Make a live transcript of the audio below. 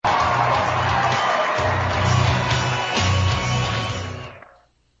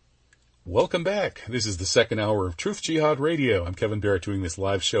Welcome back. This is the second hour of Truth Jihad Radio. I'm Kevin Barrett doing this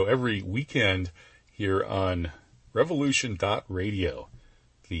live show every weekend here on Revolution.radio,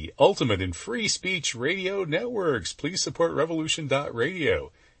 the ultimate in free speech radio networks. Please support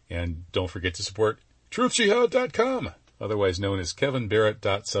Revolution.radio. And don't forget to support TruthJihad.com, otherwise known as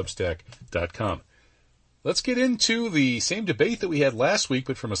KevinBarrett.substack.com. Let's get into the same debate that we had last week,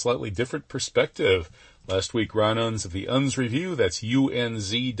 but from a slightly different perspective. Last week, Ron Unz of the Unz Review, that's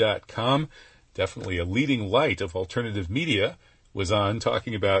UNZ.com, definitely a leading light of alternative media, was on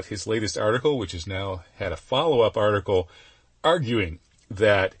talking about his latest article, which has now had a follow-up article arguing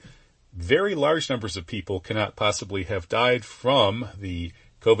that very large numbers of people cannot possibly have died from the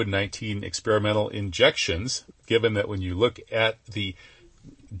COVID-19 experimental injections, given that when you look at the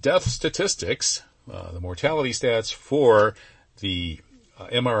death statistics, the mortality stats for the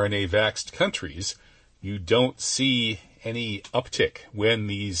mRNA vaxxed countries, you don't see any uptick when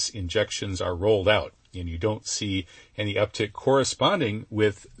these injections are rolled out. And you don't see any uptick corresponding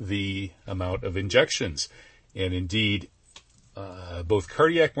with the amount of injections. And indeed, both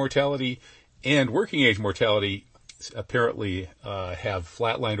cardiac mortality and working age mortality apparently have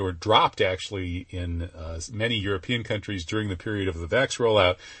flatlined or dropped actually in many European countries during the period of the vax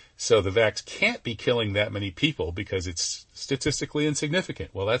rollout. So the vax can't be killing that many people because it's statistically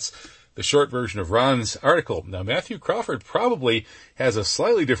insignificant. Well, that's the short version of Ron's article. Now, Mathew Crawford probably has a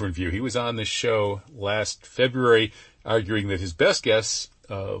slightly different view. He was on this show last February arguing that his best guess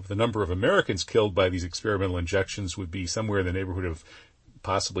of the number of Americans killed by these experimental injections would be somewhere in the neighborhood of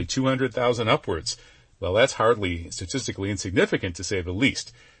possibly 200,000 upwards. Well, that's hardly statistically insignificant, to say the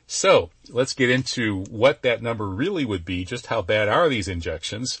least. So let's get into what that number really would be. Just how bad are these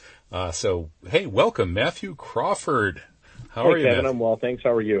injections? Hey, welcome, Mathew Crawford. How are you, Kevin? Matthew? I'm well. Thanks.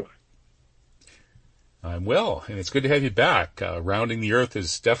 How are you? I'm well, and it's good to have you back. Rounding the Earth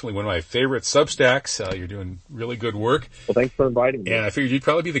is definitely one of my favorite Substacks. You're doing really good work. Well, thanks for inviting me. And I figured you'd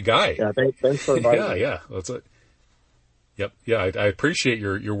probably be the guy. Yeah, thanks for inviting me. Yeah. Yep. Yeah, I appreciate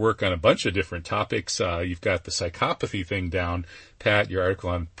your work on a bunch of different topics. You've got the psychopathy thing down, Pat. Your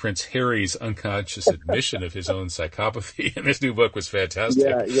article on Prince Harry's unconscious admission of his own psychopathy in this new book was fantastic.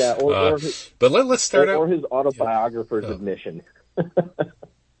 Yeah. But let's start out. Or his autobiographer's admission.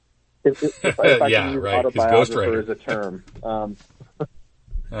 if I yeah, can use right. autobiographer as a term.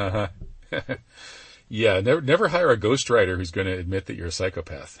 Yeah, never hire a ghostwriter who's going to admit that you're a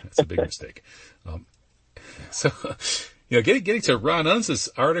psychopath. That's a big mistake. Getting to Ron Unz's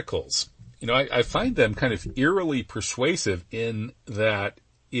articles, I find them kind of eerily persuasive in that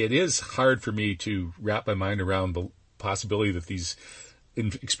it is hard for me to wrap my mind around the possibility that these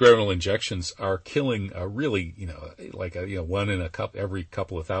experimental injections are killing really, one in every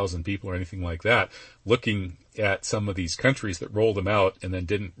couple of thousand people or anything like that. Looking at some of these countries that rolled them out and then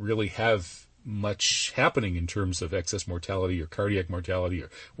didn't really have much happening in terms of excess mortality or cardiac mortality or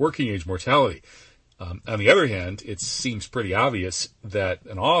working age mortality. On the other hand, it seems pretty obvious that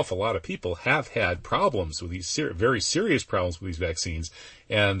an awful lot of people have had problems with these very serious problems with these vaccines,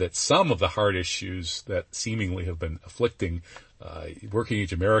 and that some of the heart issues that seemingly have been afflicting working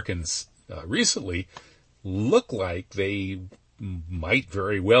age Americans recently look like they might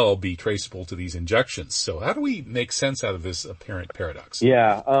very well be traceable to these injections. So how do we make sense out of this apparent paradox?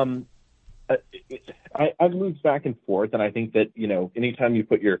 Yeah, I've moved back and forth, and I think that, anytime you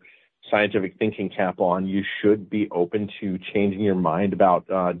put your scientific thinking cap on, you should be open to changing your mind about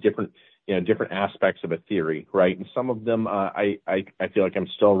different aspects of a theory, right? And some of them I feel like I'm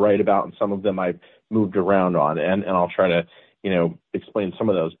still right about, and some of them I've moved around on, and I'll try to explain some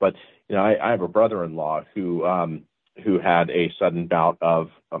of those. But I have a brother-in-law who had a sudden bout of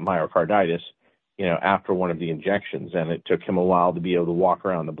myocarditis, after one of the injections, and it took him a while to be able to walk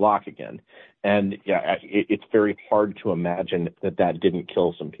around the block again. And it's very hard to imagine that didn't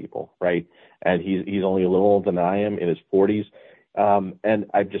kill some people, right? And he's only a little older than I am, in his 40s. And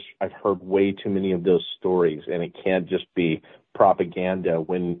I've heard way too many of those stories, and it can't just be propaganda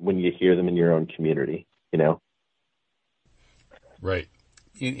when you hear them in your own community, Right.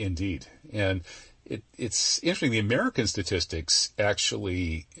 Indeed. And it's interesting. The American statistics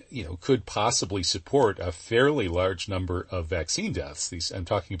actually, could possibly support a fairly large number of vaccine deaths. I'm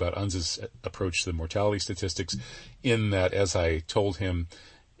talking about Unz's approach to the mortality statistics, in that, as I told him,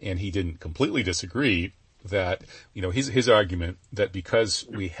 and he didn't completely disagree, that, his argument that because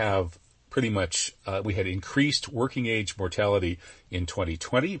we have pretty much, we had increased working age mortality in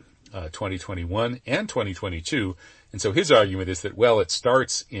 2020, 2021, and 2022. And so his argument is that, well, it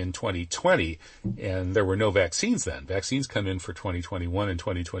starts in 2020, and there were no vaccines then. Vaccines come in for 2021 and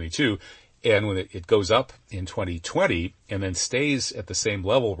 2022, And when it goes up in 2020 and then stays at the same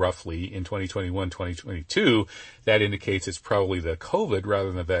level roughly in 2021, 2022, that indicates it's probably the COVID rather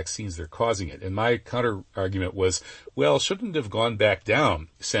than the vaccines that are causing it. And my counter argument was, well, shouldn't have gone back down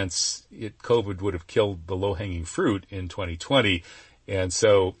since COVID would have killed the low-hanging fruit in 2020. And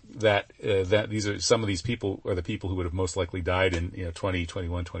so that these are some of these people are the people who would have most likely died in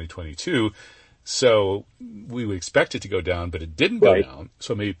 2021, 2022. So we would expect it to go down, but it didn't go down.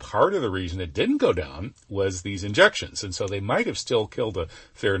 So maybe part of the reason it didn't go down was these injections. And so they might have still killed a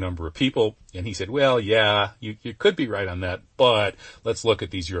fair number of people. And he said, well, yeah, you could be right on that, but let's look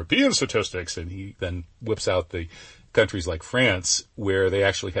at these European statistics. And he then whips out the countries like France, where they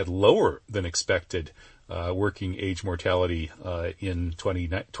actually had lower than expected working age mortality in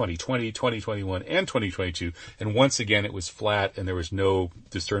 2020, 2021, and 2022. And once again, it was flat and there was no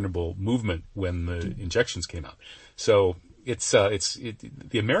discernible movement when the injections came out. So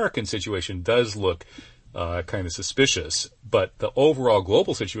the American situation does look kind of suspicious, but the overall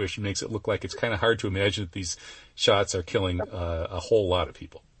global situation makes it look like it's kind of hard to imagine that these shots are killing a whole lot of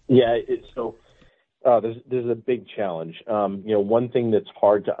people. Yeah, there's a big challenge. One thing that's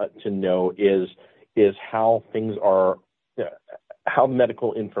hard to know is how things are, how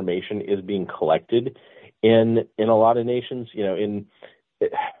medical information is being collected in a lot of nations. When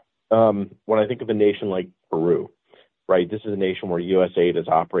I think of a nation like Peru, right, this is a nation where USAID has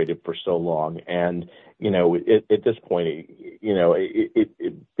operated for so long, and at this point,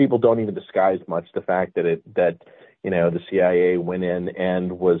 people don't even disguise much the fact that the CIA went in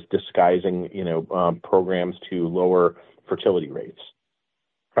and was disguising programs to lower fertility rates.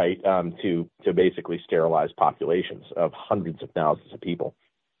 Right, to basically sterilize populations of hundreds of thousands of people.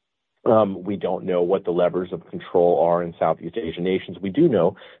 We don't know what the levers of control are in Southeast Asian nations. We do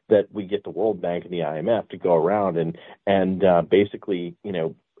know that we get the World Bank and the IMF to go around and basically,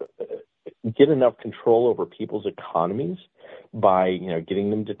 get enough control over people's economies by, getting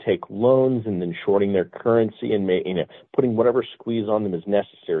them to take loans and then shorting their currency and putting whatever squeeze on them is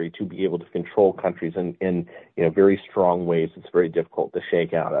necessary to be able to control countries in very strong ways. It's very difficult to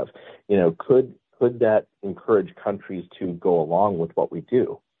shake out of. Could that encourage countries to go along with what we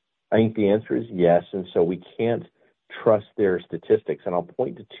do? I think the answer is yes, and so we can't trust their statistics. And I'll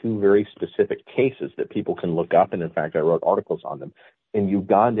point to two very specific cases that people can look up, and in fact, I wrote articles on them, in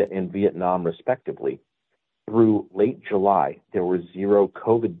Uganda and Vietnam, respectively. Through late July, there were 0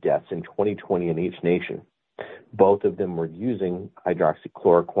 COVID deaths in 2020 in each nation. Both of them were using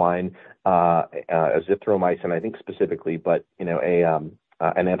hydroxychloroquine, azithromycin, I think specifically, but an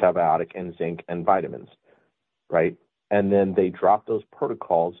antibiotic and zinc and vitamins, right? And then they dropped those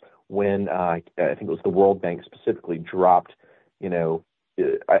protocols when I think it was the World Bank specifically dropped,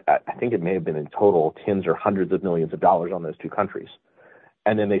 I think it may have been in total tens or hundreds of millions of dollars on those two countries.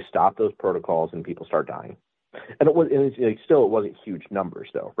 And then they stopped those protocols and people start dying. And it wasn't huge numbers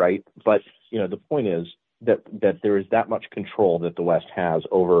though, right? But, the point is that there is that much control that the West has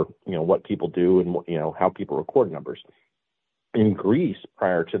over, what people do and, how people record numbers. In Greece,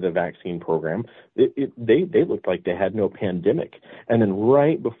 prior to the vaccine program, they looked like they had no pandemic. And then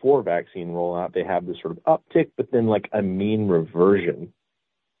right before vaccine rollout, they have this sort of uptick, but then like a mean reversion.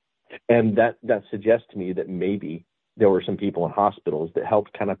 And that suggests to me that maybe there were some people in hospitals that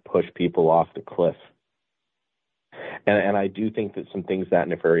helped kind of push people off the cliff. And I do think that some things that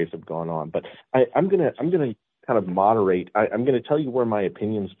nefarious have gone on. But I'm gonna kind of moderate. I'm going to tell you where my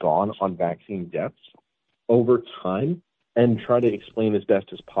opinion's gone on vaccine deaths over time and try to explain as best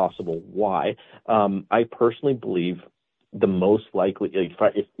as possible why. I personally believe the most likely,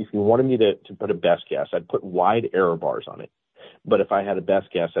 if you wanted me to put a best guess, I'd put wide error bars on it. But if I had a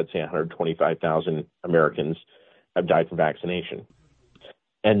best guess, I'd say 125,000 Americans have died from vaccination.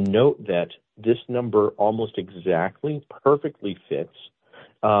 And note that this number almost exactly, perfectly fits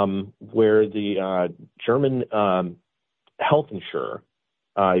where the German health insurer,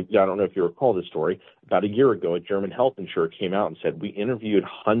 I don't know if you recall this story, about a year ago, a German health insurer came out and said, we interviewed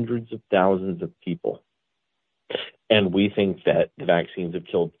hundreds of thousands of people, and we think that the vaccines have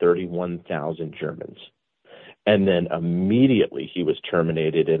killed 31,000 Germans. And then immediately he was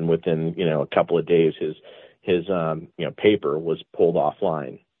terminated, and within a couple of days, his paper was pulled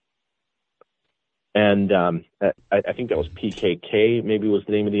offline. And I think that was PKK, maybe was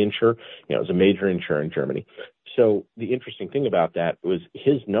the name of the insurer. It was a major insurer in Germany. So the interesting thing about that was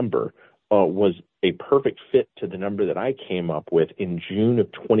his number was a perfect fit to the number that I came up with in June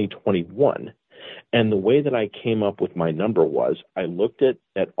of 2021. And the way that I came up with my number was I looked at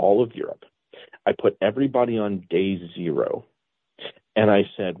all of Europe. I put everybody on day 0. And I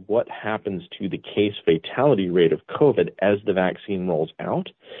said, what happens to the case fatality rate of COVID as the vaccine rolls out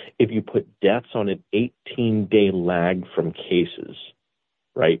if you put deaths on an 18-day lag from cases,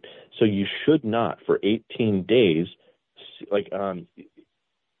 right? So you should not, for 18 days, you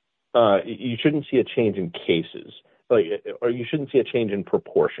shouldn't see a change in cases, or you shouldn't see a change in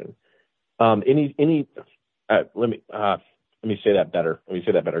proportion. Let me say that better.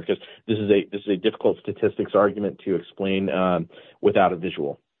 Because this is a difficult statistics argument to explain without a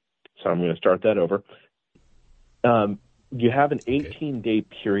visual. So I'm going to start that over. You have an 18-day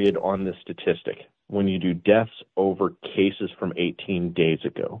period on this statistic when you do deaths over cases from 18 days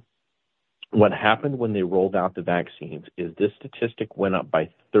ago. What happened when they rolled out the vaccines is this statistic went up by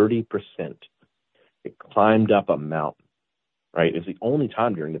 30%. It climbed up a mountain. Right? It's the only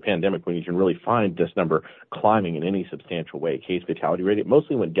time during the pandemic when you can really find this number climbing in any substantial way. Case fatality rate, it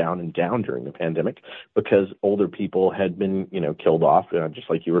mostly went down and down during the pandemic because older people had been, killed off. Just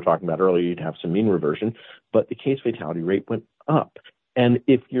like you were talking about earlier, you'd have some mean reversion, but the case fatality rate went up. And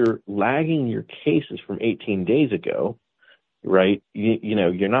if you're lagging your cases from 18 days ago, right,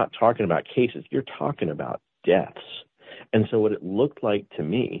 you're not talking about cases, you're talking about deaths. And so what it looked like to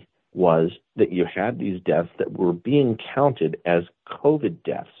me was that you had these deaths that were being counted as COVID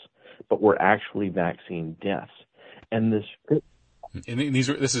deaths, but were actually vaccine deaths. And this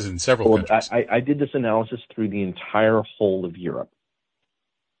is in several countries. I did this analysis through the entire whole of Europe.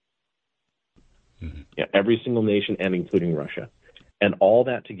 Mm-hmm. Yeah, every single nation and including Russia. And all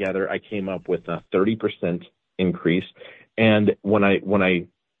that together, I came up with a 30% increase. And when I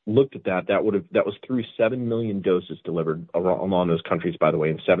looked at that was through 7 million doses delivered along those countries, by the way,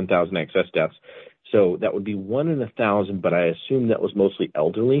 and 7,000 excess deaths. So that would be 1 in 1,000, but I assumed that was mostly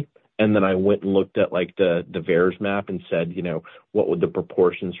elderly. And then I went and looked at like the VAERS map and said, what would the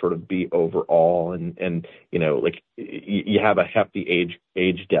proportions sort of be overall? And you have a hefty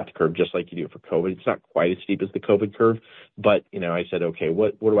age death curve, just like you do for COVID. It's not quite as steep as the COVID curve, but, I said, okay,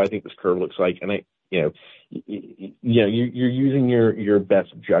 what do I think this curve looks like? And you're using your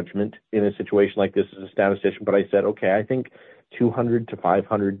best judgment in a situation like this as a statistician. But I said, okay, I think 200 to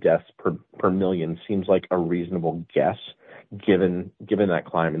 500 deaths per million seems like a reasonable guess, given that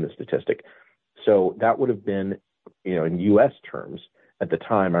climb in the statistic. So that would have been, in U.S. terms at the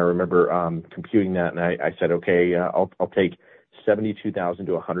time. I remember computing that, and I said, okay, I'll take 72,000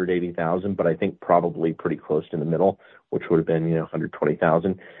 to 180,000, but I think probably pretty close to the middle, which would have been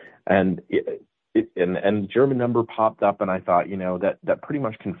 120,000. And the German number popped up, and I thought, that pretty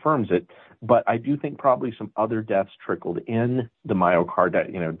much confirms it. But I do think probably some other deaths trickled in the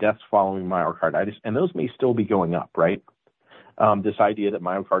myocarditis, deaths following myocarditis, and those may still be going up, right? This idea that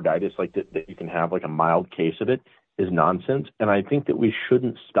myocarditis, like that you can have like a mild case of it, is nonsense. And I think that we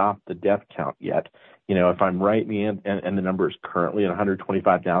shouldn't stop the death count yet. If I'm right, and the number is currently at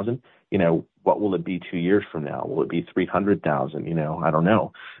 125,000, what will it be 2 years from now? Will it be 300,000? I don't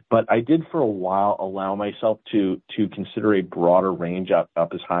know. But I did for a while allow myself to consider a broader range up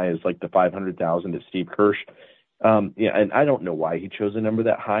as high as like the 500,000 that Steve Kirsch. And I don't know why he chose a number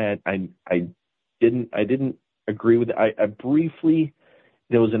that high. I didn't agree with it. I briefly,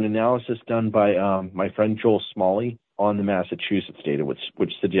 there was an analysis done by my friend Joel Smalley on the Massachusetts data, which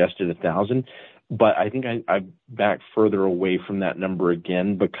suggested 1,000. But I think I backed further away from that number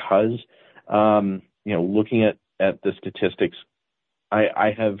again because, looking at the statistics, I'll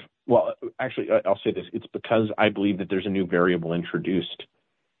say this. It's because I believe that there's a new variable introduced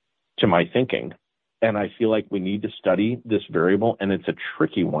to my thinking. And I feel like we need to study this variable, and it's a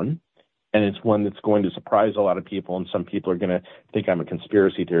tricky one. And it's one that's going to surprise a lot of people. And some people are going to think I'm a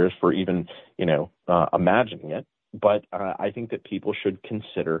conspiracy theorist for even, imagining it. But I think that people should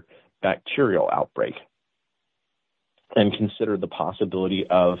consider bacterial outbreak and consider the possibility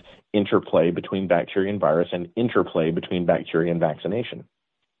of interplay between bacteria and virus and interplay between bacteria and vaccination.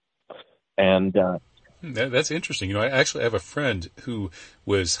 And that's interesting. I actually have a friend who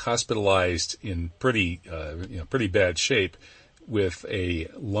was hospitalized in pretty bad shape with a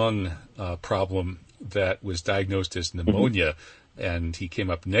lung problem that was diagnosed as pneumonia. And he came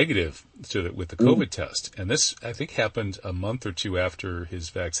up negative with the COVID test. And this, I think, happened a month or two after his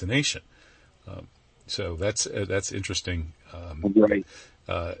vaccination. So that's interesting. Right.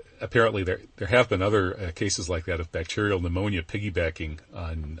 Apparently, there have been other cases like that of bacterial pneumonia piggybacking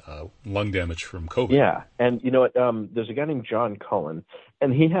on lung damage from COVID. Yeah, and you know what? There's a guy named John Cullen,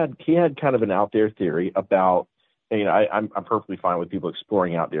 and he had kind of an out there theory about. I'm perfectly fine with people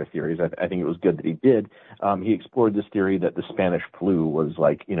exploring out there theories. I think it was good that he did. He explored this theory that the Spanish flu was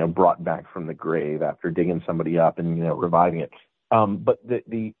brought back from the grave after digging somebody up and, reviving it. But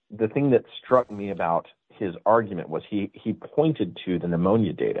the thing that struck me about his argument was he pointed to the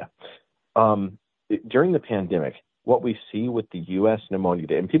pneumonia data. During the pandemic, what we see with the U.S. pneumonia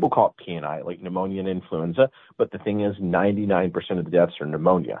data, and people call it P&I, like pneumonia and influenza, but the thing is 99% of the deaths are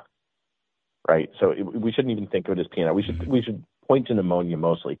pneumonia, right? So we shouldn't even think of it as P&I. We should point to pneumonia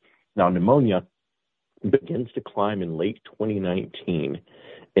mostly. Now, pneumonia begins to climb in late 2019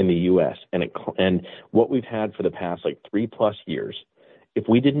 in the U.S. and what we've had for the past 3+ years. If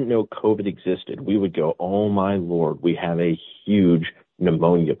we didn't know COVID existed, we would go, oh my Lord, we have a huge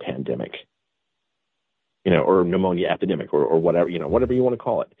pneumonia pandemic, or pneumonia epidemic, or whatever, whatever you want to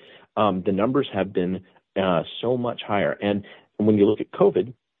call it. The numbers have been so much higher, and when you look at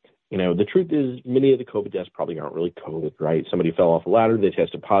COVID, the truth is many of the COVID deaths probably aren't really COVID, right? Somebody fell off a ladder, they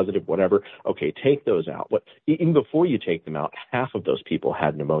tested positive, whatever. Okay, take those out. But even before you take them out, half of those people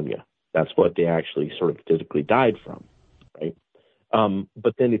had pneumonia. That's what they actually sort of physically died from, right?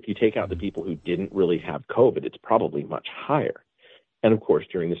 But then if you take out the people who didn't really have COVID, it's probably much higher. And of course,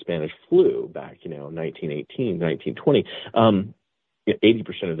 during the Spanish flu back, 1918, 1920,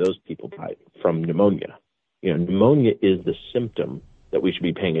 80% of those people died from pneumonia. Pneumonia is the symptom that we should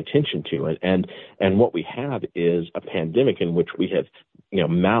be paying attention to. And what we have is a pandemic in which we have,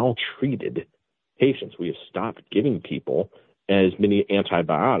 maltreated patients. We have stopped giving people as many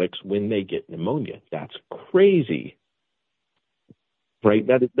antibiotics when they get pneumonia. That's crazy. Right?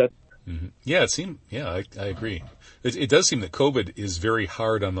 That. Mm-hmm. Yeah, I agree. It does seem that COVID is very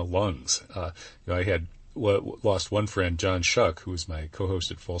hard on the lungs. I had lost one friend, John Shuck, who was my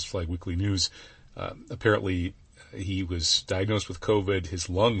co-host at False Flag Weekly News. Apparently, he was diagnosed with COVID. His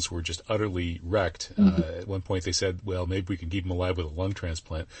lungs were just utterly wrecked. At one point, they said, well, maybe we can keep him alive with a lung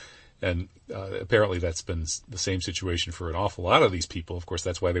transplant. And apparently that's been the same situation for an awful lot of these people. Of course,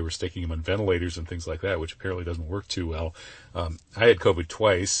 that's why they were sticking them on ventilators and things like that, which apparently doesn't work too well. I had COVID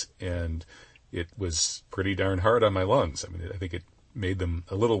twice, and it was pretty darn hard on my lungs. I mean, I think it made them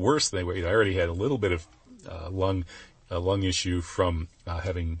a little worse than they were. I already had a little bit of lung issue from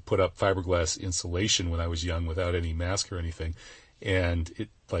having put up fiberglass insulation when I was young without any mask or anything. And it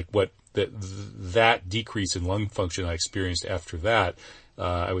that decrease in lung function I experienced after that,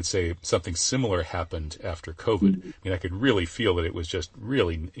 I would say something similar happened after COVID. I mean, I could really feel that it was just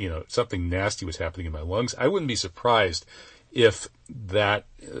really, something nasty was happening in my lungs. I wouldn't be surprised if that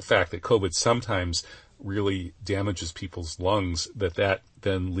fact that COVID sometimes really damages people's lungs, that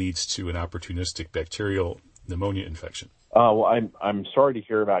then leads to an opportunistic bacterial pneumonia infection. Well, I'm sorry to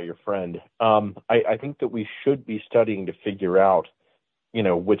hear about your friend. I think that we should be studying to figure out,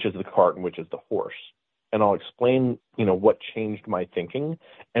 which is the cart and which is the horse. And I'll explain, what changed my thinking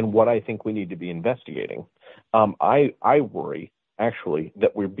and what I think we need to be investigating. I worry, actually,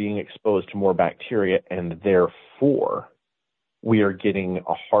 that we're being exposed to more bacteria, and therefore we are getting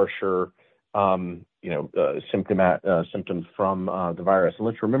a harsher, symptoms from the virus. And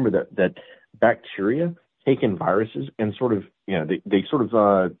let's remember that bacteria take in viruses and sort of, they sort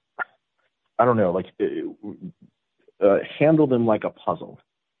of, handle them like a puzzle.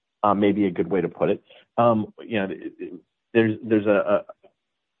 Maybe a good way to put it. There's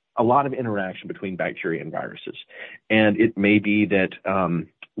a lot of interaction between bacteria and viruses, and it may be that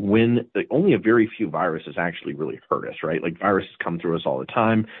when only a very few viruses actually really hurt us, right? Like viruses come through us all the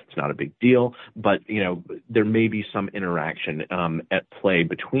time. It's not a big deal, but there may be some interaction at play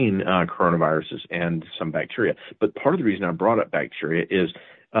between coronaviruses and some bacteria. But part of the reason I brought up bacteria is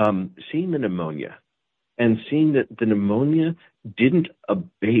seeing the pneumonia. And seeing that the pneumonia didn't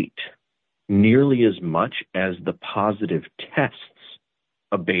abate nearly as much as the positive tests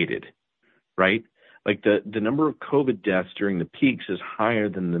abated, right? Like the number of COVID deaths during the peaks is higher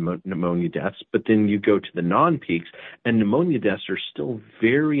than the pneumonia deaths, but then you go to the non-peaks and pneumonia deaths are still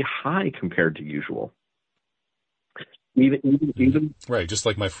very high compared to usual. Even right, just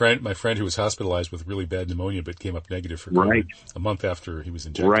like my friend who was hospitalized with really bad pneumonia but came up negative for COVID a month after he was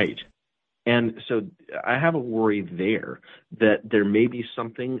injected. Right. And so I have a worry there that there may be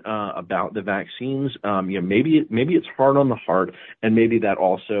something about the vaccines. Maybe it's hard on the heart, and maybe that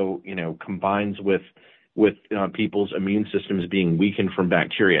also combines with people's immune systems being weakened from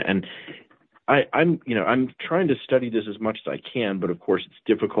bacteria. And I'm trying to study this as much as I can, but of course it's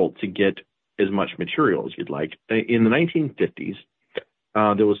difficult to get as much material as you'd like. In the 1950s,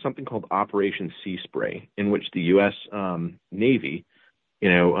 there was something called Operation Sea Spray, in which the U.S. Navy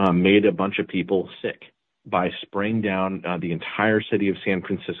made a bunch of people sick by spraying down the entire city of San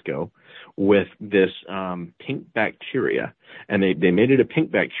Francisco with this pink bacteria. And they made it a pink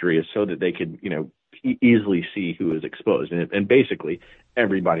bacteria so that they could, easily see who was exposed. And basically,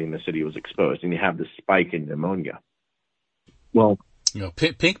 everybody in the city was exposed. And you have this spike in pneumonia. Well,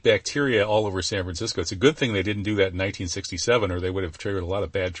 pink bacteria all over San Francisco. It's a good thing they didn't do that in 1967, or they would have triggered a lot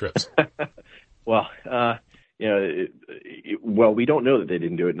of bad trips. well, well, we don't know that they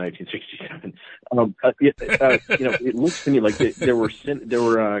didn't do it in 1967. It looks to me like there were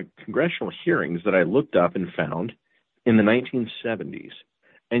congressional hearings that I looked up and found in the 1970s.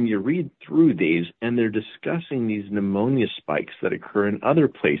 And you read through these, and they're discussing these pneumonia spikes that occur in other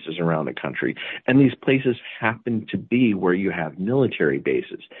places around the country. And these places happen to be where you have military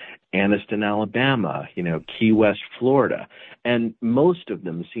bases. Anniston, Alabama, Key West, Florida. And most of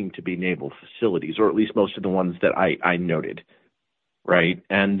them seem to be naval facilities, or at least most of the ones that I noted. Right.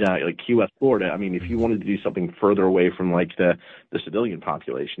 And like Key West, Florida, I mean, if you wanted to do something further away from like the civilian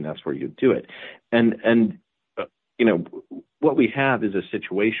population, that's where you'd do it. And what we have is a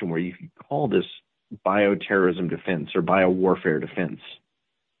situation where you could call this bioterrorism defense or biowarfare defense,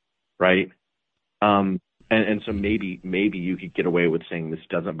 right? And so maybe you could get away with saying this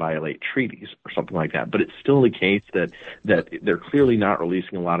doesn't violate treaties or something like that. But it's still the case that they're clearly not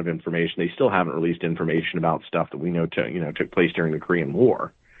releasing a lot of information. They still haven't released information about stuff that we know took place during the Korean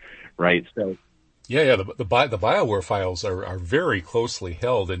War, right? So. Yeah. The BioWare files are very closely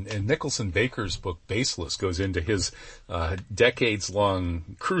held, and Nicholson Baker's book Baseless goes into his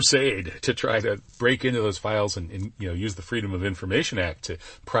decades-long crusade to try to break into those files and use the Freedom of Information Act to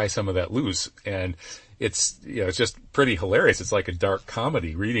pry some of that loose. And it's just pretty hilarious. It's like a dark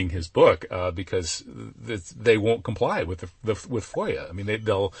comedy reading his book because they won't comply with with FOIA. I mean,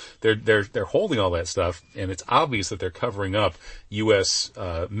 they're holding all that stuff, and it's obvious that they're covering up U.S.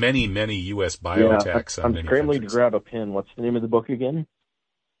 many U.S. bio attacks. I'm scrambling to grab a pen. What's the name of the book again?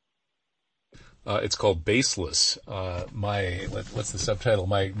 It's called Baseless. What's the subtitle?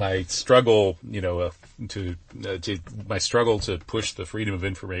 My struggle, my struggle to push the Freedom of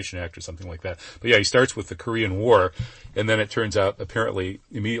Information Act or something like that. But yeah, he starts with the Korean War, and then it turns out apparently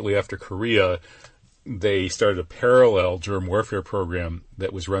immediately after Korea, they started a parallel germ warfare program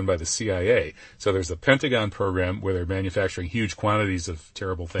that was run by the CIA. So there's a Pentagon program where they're manufacturing huge quantities of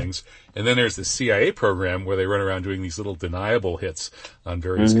terrible things. And then there's the CIA program where they run around doing these little deniable hits on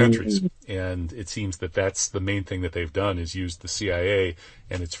various countries. And it seems that that's the main thing that they've done is used the CIA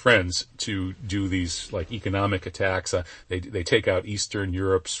and its friends to do these like economic attacks. They take out Eastern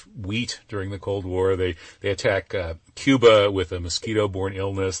Europe's wheat during the Cold War. They attack Cuba with a mosquito-borne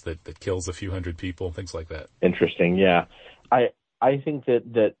illness that kills a few hundred people, things like that. Interesting. Yeah. I think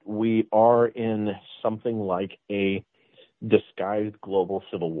that we are in something like a disguised global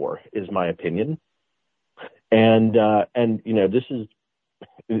civil war, is my opinion. And this is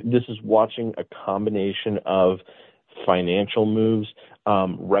watching a combination of financial moves,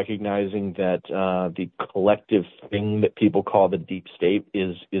 recognizing that the collective thing that people call the deep state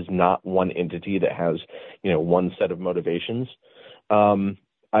is not one entity that has one set of motivations.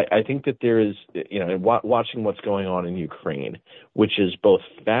 I think that there is, watching what's going on in Ukraine, which is both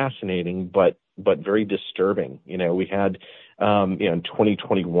fascinating but very disturbing. We had, in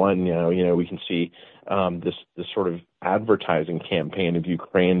 2021, we can see this sort of advertising campaign of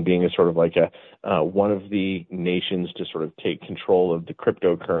Ukraine being a sort of like a one of the nations to sort of take control of the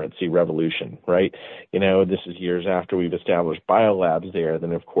cryptocurrency revolution, right? This is years after we've established biolabs there.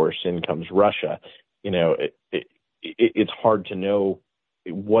 Then, of course, in comes Russia. It's hard to know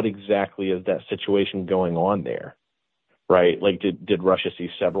what exactly is that situation going on there, right? Like, did Russia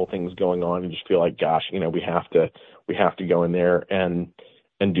see several things going on and just feel like, gosh, we have to go in there and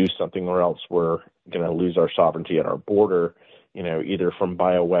do something, or else we're going to lose our sovereignty at our border, either from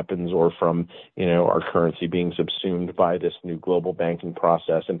bioweapons or from, our currency being subsumed by this new global banking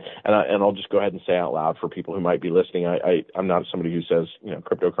process. And I'll just go ahead and say out loud for people who might be listening, I'm not somebody who says,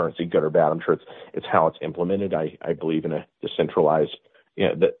 cryptocurrency good or bad. I'm sure it's how it's implemented. I believe in a decentralized,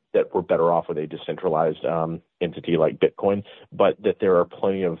 that we're better off with a decentralized entity like Bitcoin, but that there are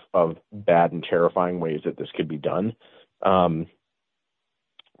plenty of bad and terrifying ways that this could be done. But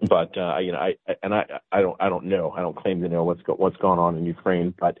I don't know. I don't claim to know what's going on in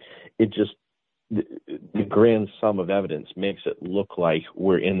Ukraine, but it just the grand sum of evidence makes it look like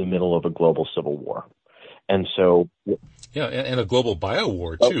we're in the middle of a global civil war. And so, yeah, and a global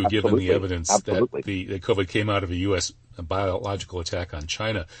biowar too, given the evidence that the COVID came out of a U.S. biological attack on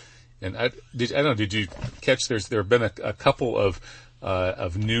China. And did you catch? There have been a couple of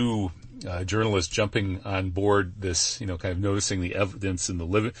new journalists jumping on board this, kind of noticing the evidence in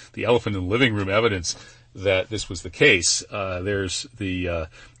the elephant in the living room evidence that this was the case. There's the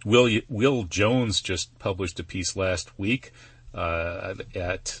Will Jones just published a piece last week.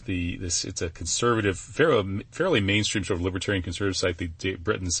 It's a conservative, fairly mainstream sort of libertarian conservative site,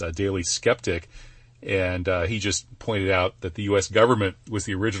 Britain's Daily Skeptic, And he just pointed out that the U.S. government was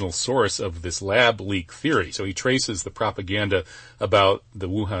the original source of this lab leak theory. So he traces the propaganda about the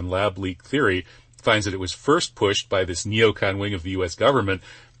Wuhan lab leak theory, finds that it was first pushed by this neocon wing of the U.S. government.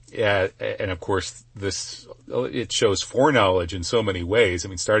 And of course, it shows foreknowledge in so many ways. I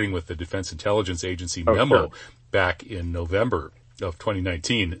mean, starting with the Defense Intelligence Agency memo back in November of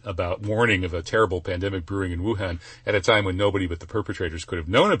 2019 about warning of a terrible pandemic brewing in Wuhan at a time when nobody but the perpetrators could have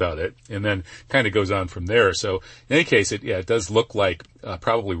known about it, and then kind of goes on from there. So in any case, it does look like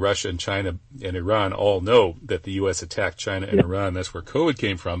probably Russia and China and Iran all know that the U.S. attacked China and Iran. That's where COVID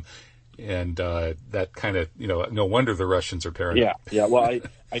came from. And that kind of, no wonder the Russians are paranoid. Yeah. Well,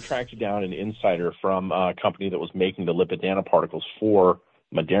 I tracked down an insider from a company that was making the lipid nanoparticles for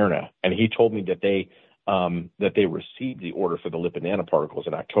Moderna, and he told me that they received the order for the lipid nanoparticles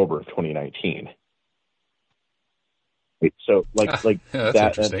in October of 2019. So yeah,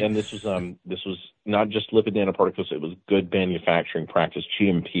 that, and this was not just lipid nanoparticles; it was good manufacturing practice,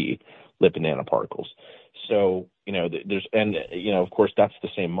 GMP lipid nanoparticles. So of course that's the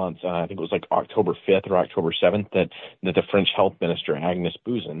same month. I think it was like October 5th or October 7th that the French Health Minister Agnes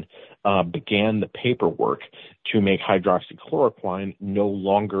Buzyn began the paperwork to make hydroxychloroquine no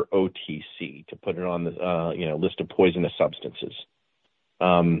longer OTC, to put it on the list of poisonous substances.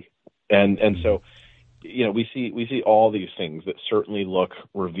 And so we see all these things that certainly look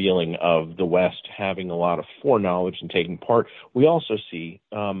revealing of the West having a lot of foreknowledge and taking part. We also see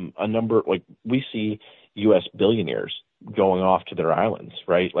a number, we see U.S. billionaires going off to their islands,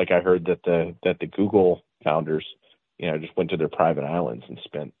 right? Like I heard that the Google founders, just went to their private islands and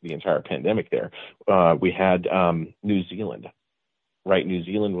spent the entire pandemic there. We had New Zealand, right? New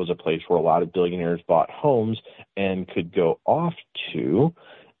Zealand was a place where a lot of billionaires bought homes and could go off to.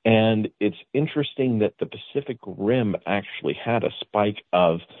 And it's interesting that the Pacific Rim actually had a spike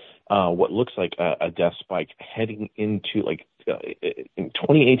of what looks like a death spike heading into in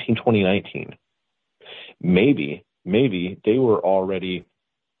 2018, 2019. Maybe they were already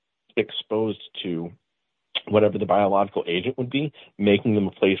exposed to whatever the biological agent would be, making them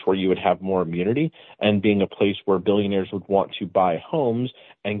a place where you would have more immunity and being a place where billionaires would want to buy homes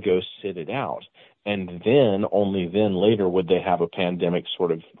and go sit it out. And then, only then later would they have a pandemic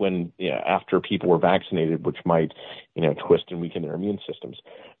sort of after people were vaccinated, which might, twist and weaken their immune systems.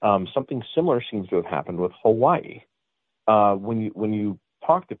 Something similar seems to have happened with Hawaii. When you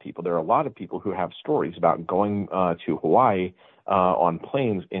talk to people, there are a lot of people who have stories about going to Hawaii on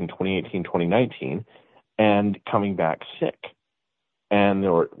planes in 2018, 2019 and coming back sick. And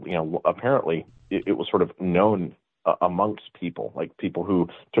there were, apparently it was sort of known amongst people, like people who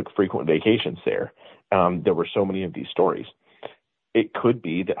took frequent vacations there. There were so many of these stories. It could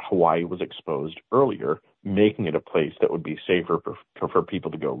be that Hawaii was exposed earlier, making it a place that would be safer for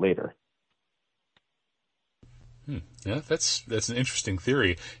people to go later. Yeah, that's an interesting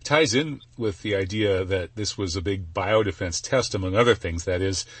theory. It ties in with the idea that this was a big biodefense test, among other things. That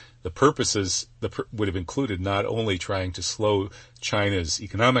is, the purposes would have included not only trying to slow China's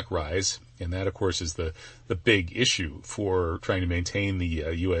economic rise, and that, of course, is the big issue for trying to maintain the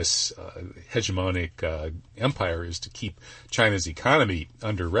U.S. Hegemonic empire, is to keep China's economy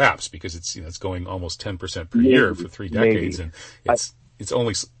under wraps, because it's going almost 10% per year for 3 decades, and it's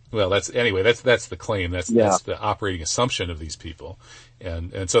only. Well, that's the claim. That's the operating assumption of these people.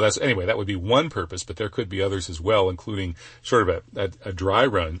 And so that would be one purpose, but there could be others as well, including sort of a dry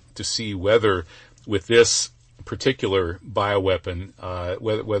run to see whether with this particular bioweapon,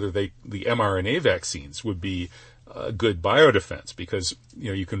 whether the mRNA vaccines would be good biodefense, because,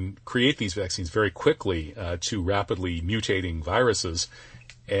 you can create these vaccines very quickly, to rapidly mutating viruses.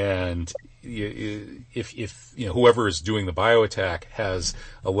 And if whoever is doing the bioattack has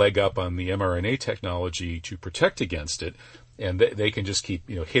a leg up on the mRNA technology to protect against it, and they can just keep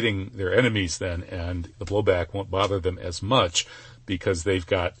hitting their enemies then, and the blowback won't bother them as much because they've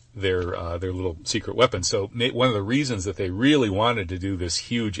got their little secret weapon. So one of the reasons that they really wanted to do this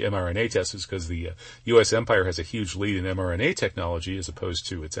huge mRNA test is because the U.S. empire has a huge lead in mRNA technology as opposed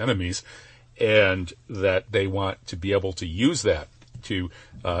to its enemies, and that they want to be able to use that to,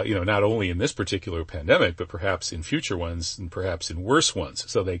 not only in this particular pandemic, but perhaps in future ones and perhaps in worse ones.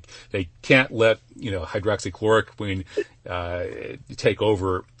 So they can't let, hydroxychloroquine, take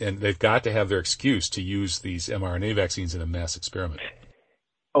over, and they've got to have their excuse to use these mRNA vaccines in a mass experiment.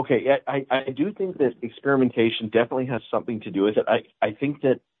 Okay. I do think that experimentation definitely has something to do with it. I think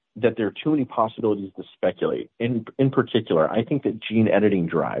that there are too many possibilities to speculate. In particular, I think that gene editing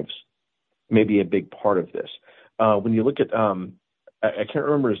drives may be a big part of this. When you look at, I can't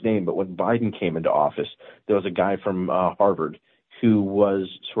remember his name, but when Biden came into office, there was a guy from Harvard who was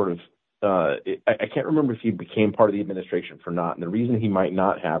sort of I can't remember if he became part of the administration or not. And the reason he might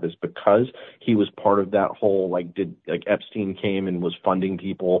not have is because he was part of that whole, Epstein came and was funding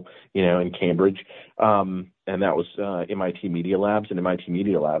people, in Cambridge. And that was MIT Media Labs. And MIT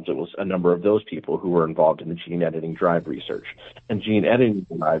Media Labs, it was a number of those people who were involved in the gene editing drive research. And gene editing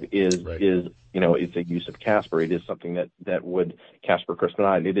drive is it's a use of CRISPR. It is something that would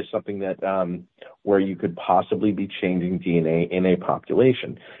CRISPR-Cas9. It is something that where you could possibly be changing DNA in a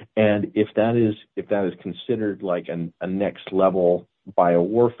population. And if that is considered like a next level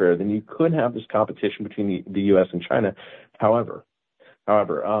biowarfare, then you could have this competition between the U.S. and China. However,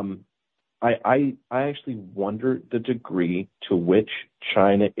 I actually wonder the degree to which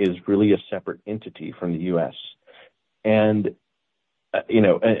China is really a separate entity from the U.S. and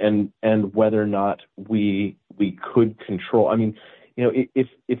whether or not we could control. I mean,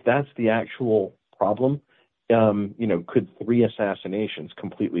 if that's the actual problem, could 3 assassinations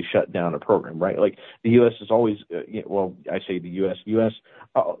completely shut down a program, right? Like the U.S. is always, I say the U.S.,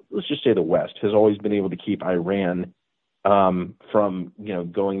 let's just say the West has always been able to keep Iran from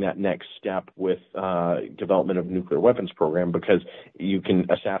going that next step with development of nuclear weapons program, because you can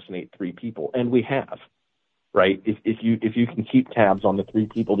assassinate 3 people, and we have, right? If you can keep tabs on the 3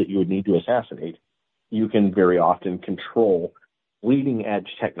 people that you would need to assassinate, you can very often control leading edge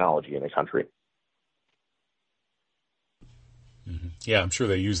technology in a country. Mm-hmm. Yeah, I'm sure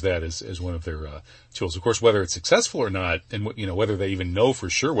they use that as one of their tools. Of course, whether it's successful or not, and whether they even know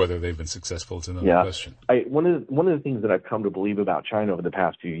for sure whether they've been successful, is another question. One of the things that I've come to believe about China over the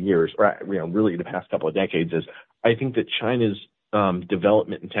past few years, or really the past couple of decades, is I think that China's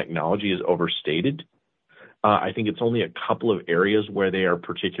development in technology is overstated. I think it's only a couple of areas where they are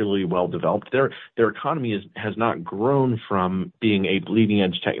particularly well developed. Their economy has not grown from being a bleeding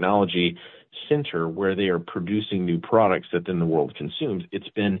edge technology center where they are producing new products that then the world consumes. It's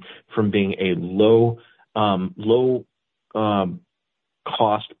been from being a low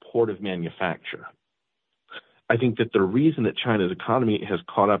cost port of manufacture. I think that the reason that China's economy has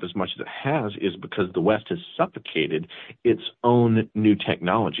caught up as much as it has is because the West has suffocated its own new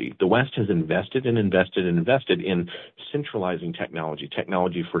technology. The West has invested and invested and invested in centralizing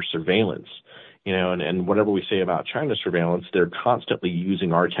technology for surveillance. And whatever we say about China's surveillance, they're constantly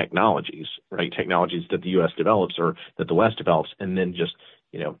using our technologies, right? Technologies that the U.S. develops or that the West develops, and then just,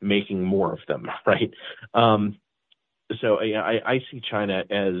 making more of them, right? So I see China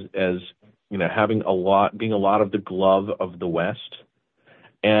as having being a lot of the glove of the West,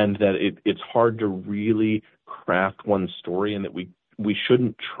 and that it's hard to really craft one story, and that we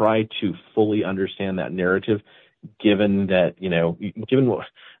shouldn't try to fully understand that narrative, given that, the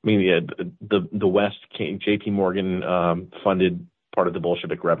West J.P. Morgan funded part of the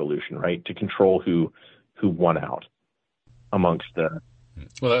Bolshevik Revolution, right, to control who won out amongst the.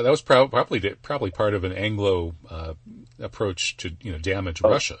 Well, that was probably part of an Anglo approach to damage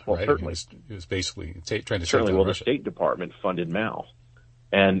Russia, right? Certainly. It was basically trying to certainly. Well, Russia. The State Department funded Mao,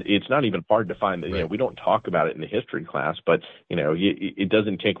 and it's not even hard to find that. Right. We don't talk about it in the history class, but it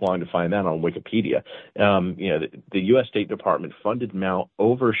doesn't take long to find that on Wikipedia. The U.S. State Department funded Mao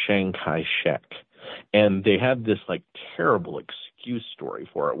over Chiang Kai-shek, and they had this terrible excuse story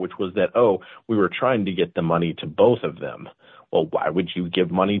for it, which was that we were trying to get the money to both of them. Well, why would you give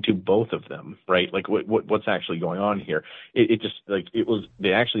money to both of them, right? What's actually going on here?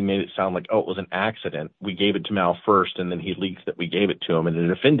 They actually made it sound like, it was an accident. We gave it to Mao first, and then he leaked that we gave it to him, and it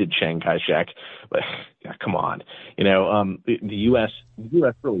offended Chiang Kai-shek. But come on, the U.S.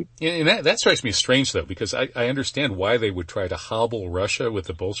 really. And that strikes me as strange, though, because I understand why they would try to hobble Russia with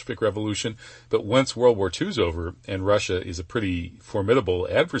the Bolshevik Revolution, but once World War II's over and Russia is a pretty formidable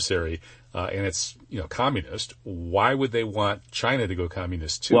adversary, and it's communist, why would they want China to go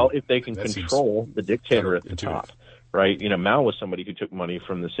communist too? Well, if they can control the dictator at the top, right? Mao was somebody who took money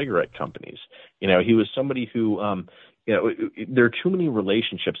from the cigarette companies. He was somebody who, there are too many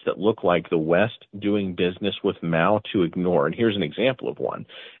relationships that look like the West doing business with Mao to ignore. And here's an example of one.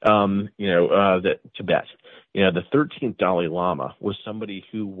 That Tibet. The 13th Dalai Lama was somebody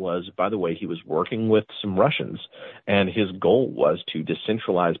who was, by the way, he was working with some Russians, and his goal was to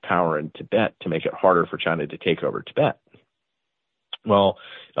decentralize power in Tibet to make it harder for China to take over Tibet. Well,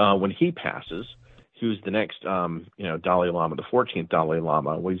 when he passes, who's the next, Dalai Lama, the 14th Dalai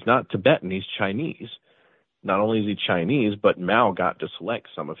Lama? Well, he's not Tibetan, he's Chinese. Not only is he Chinese, but Mao got to select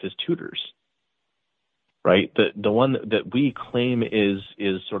some of his tutors. Right, the one that we claim is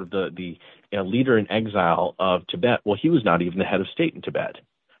sort of the leader in exile of Tibet. Well, he was not even the head of state in Tibet,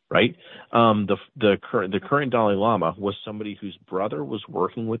 right? The current Dalai Lama was somebody whose brother was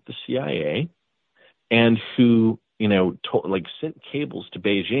working with the CIA, and who sent cables to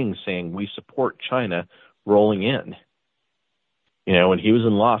Beijing saying we support China rolling in. When he was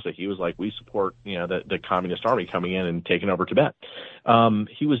in Lhasa, he was like, we support, the Communist Army coming in and taking over Tibet.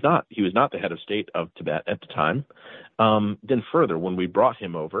 He was not the head of state of Tibet at the time. Then further, when we brought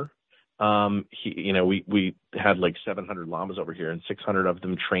him over, we had like 700 llamas over here, and 600 of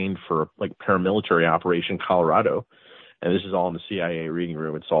them trained for like paramilitary Operation Colorado. And this is all in the CIA reading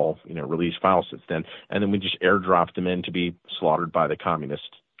room. It's all, released files since then. And then we just airdropped them in to be slaughtered by the communist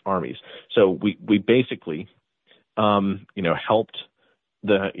armies. So we basically, helped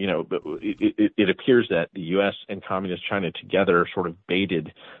it appears that the U.S. and communist China together sort of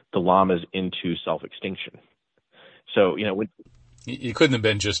baited the llamas into self-extinction. So, it couldn't have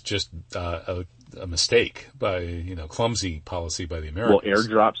been just a mistake by, clumsy policy by the Americans. Well,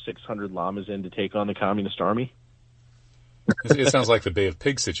 airdrop 600 llamas in to take on the communist army. It sounds like the Bay of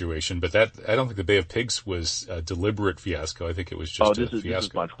Pigs situation, but I don't think the Bay of Pigs was a deliberate fiasco. I think it was just a fiasco. This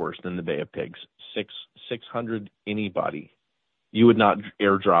is much worse than the Bay of Pigs. 600 anybody. You would not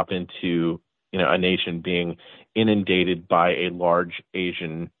airdrop into, a nation being inundated by a large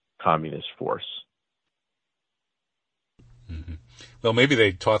Asian communist force. Mm-hmm. Well, maybe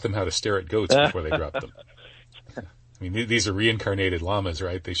they taught them how to stare at goats before they dropped them. I mean, these are reincarnated llamas,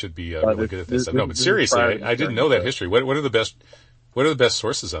 right? They should be really good at this stuff. No, but seriously, I didn't know that history. What are the best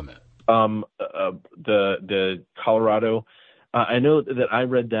sources on that? The Colorado. I know that I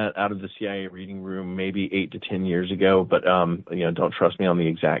read that out of the CIA reading room maybe 8 to 10 years ago, but don't trust me on the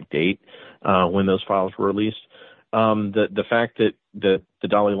exact date when those files were released. The fact that the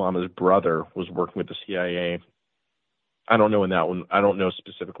Dalai Lama's brother was working with the CIA, I don't know in that one. I don't know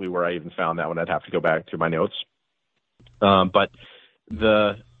specifically where I even found that one. I'd have to go back to my notes. But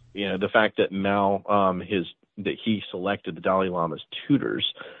the fact that Mao that he selected the Dalai Lama's tutors,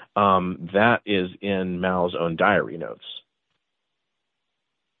 that is in Mao's own diary notes.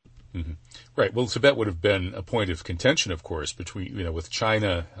 Mm-hmm. Right. Well, Tibet would have been a point of contention, of course, between, with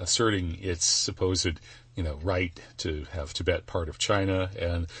China asserting its supposed, right to have Tibet part of China.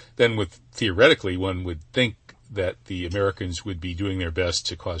 And then theoretically, one would think that the Americans would be doing their best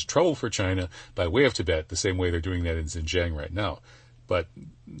to cause trouble for China by way of Tibet, the same way they're doing that in Xinjiang right now. But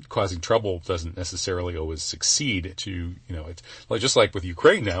causing trouble doesn't necessarily always succeed to, it's just like with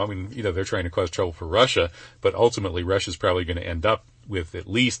Ukraine now. I mean, they're trying to cause trouble for Russia, but ultimately Russia's probably going to end up with at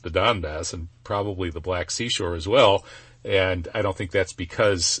least the Donbass and probably the Black Sea shore as well. And I don't think that's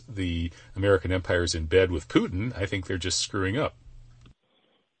because the American empire is in bed with Putin. I think they're just screwing up.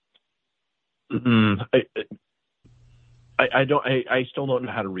 Mm-hmm. I still don't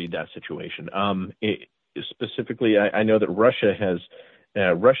know how to read that situation. Specifically, I know that Russia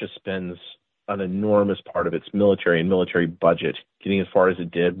spends an enormous part of its military budget getting as far as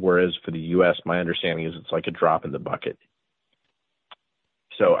it did, whereas for the U.S., my understanding is it's like a drop in the bucket.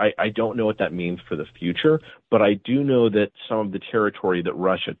 So I don't know what that means for the future, but I do know that some of the territory that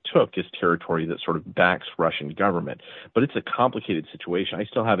Russia took is territory that sort of backs Russian government. But it's a complicated situation. I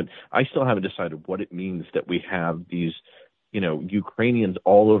still haven't decided what it means that we have these, Ukrainians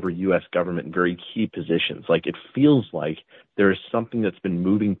all over U.S. government in very key positions. Like, it feels like there is something that's been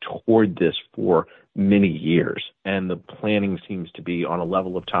moving toward this for many years, and the planning seems to be on a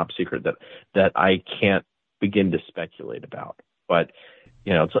level of top secret that I can't begin to speculate about. But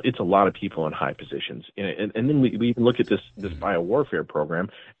it's a lot of people in high positions, and then we even look at this biowarfare program,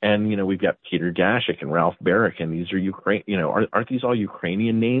 and we've got Peter Daszak and Ralph Barrick, and these are Ukraine. Aren't these all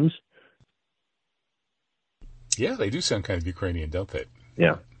Ukrainian names? Yeah, they do sound kind of Ukrainian, don't they?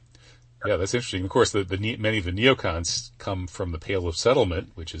 Yeah. Yeah, that's interesting. Of course, many of the neocons come from the Pale of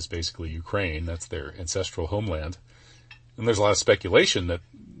Settlement, which is basically Ukraine. That's their ancestral homeland. And there's a lot of speculation that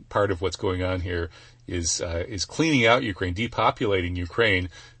part of what's going on here is cleaning out Ukraine, depopulating Ukraine,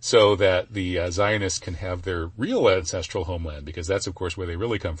 so that the Zionists can have their real ancestral homeland, because that's, of course, where they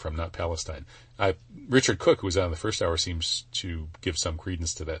really come from, not Palestine. Richard Cook, who was on the first hour, seems to give some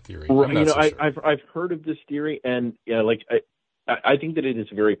credence to that theory. Well, sure. I've heard of this theory, and I think that it is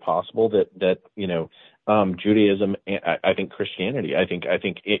very possible that Judaism, I think Christianity, I think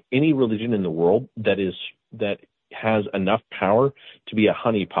any religion in the world that has enough power to be a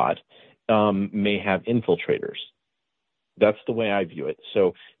honeypot may have infiltrators. That's the way I view it.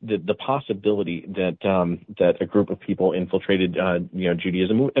 So the possibility that a group of people infiltrated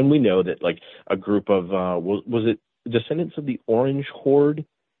Judaism, and we know that like a group of was it descendants of the Orange Horde?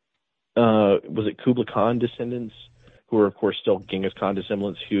 Was it Kublai Khan descendants, who are of course still Genghis Khan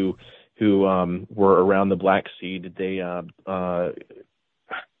descendants, who were around the Black Sea? Did they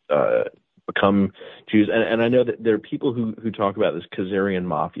become Jews. And I know that there are people who talk about this Khazarian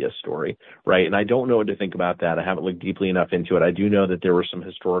mafia story, right? And I don't know what to think about that. I haven't looked deeply enough into it. I do know that there were some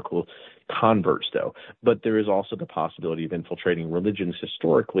historical converts, though, but there is also the possibility of infiltrating religions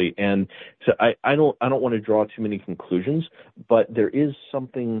historically. And so I don't want to draw too many conclusions, but there is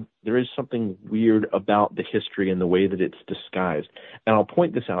something weird about the history and the way that it's disguised. And I'll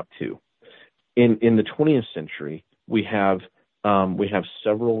point this out too. In the 20th century, we have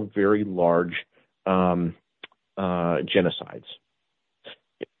several very large genocides.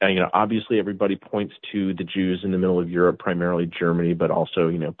 And, obviously everybody points to the Jews in the middle of Europe, primarily Germany, but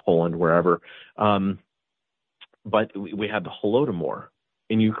also, Poland, wherever. But we had the Holodomor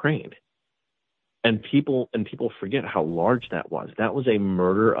in Ukraine. And people forget how large that was. That was a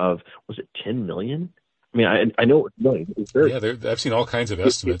murder of, was it 10 million? I mean, I know it was millions. It's very, I've seen all kinds of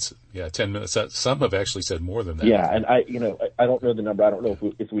estimates. 10 minutes. Some have actually said more than that. Yeah, and I don't know the number. I don't know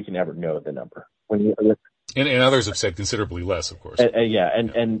if we can ever know the number. And others have said considerably less, of course.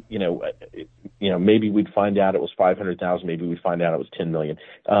 And maybe we'd find out it was 500,000. Maybe we'd find out it was 10 million.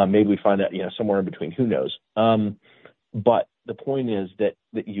 Maybe we'd find out, somewhere in between. Who knows? But the point is that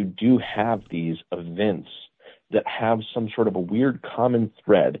you do have these events that have some sort of a weird common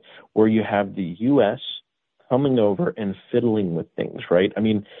thread where you have the U.S. coming over and fiddling with things, right? I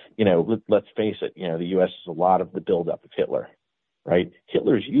mean, let's face it, the U.S. is a lot of the buildup of Hitler, right?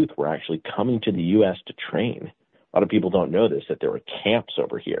 Hitler's youth were actually coming to the U.S. to train. A lot of people don't know this, that there were camps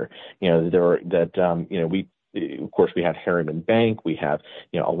over here. Of course, we had Harriman Bank. We have,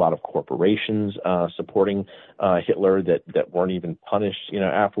 a lot of corporations supporting Hitler that weren't even punished,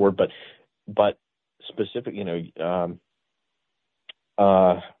 afterward. But specific, there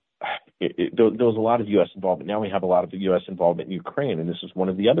was a lot of U.S. involvement. Now we have a lot of U.S. involvement in Ukraine, and this is one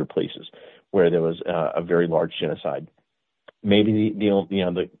of the other places where there was a very large genocide. Maybe the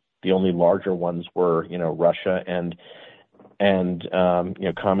only larger ones were, Russia and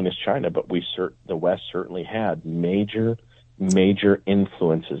communist China, but the West certainly had major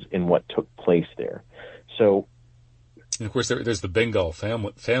influences in what took place there. So, and of course, there's the Bengal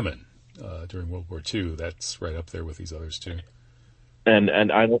famine during World War II. That's right up there with these others too. And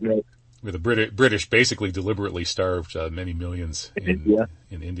I don't know. Where the British basically deliberately starved many millions in India.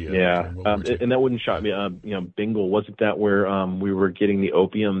 Yeah, and that wouldn't shock me. Bengal, wasn't that where we were getting the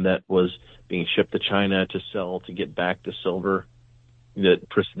opium that was being shipped to China to sell to get back the silver that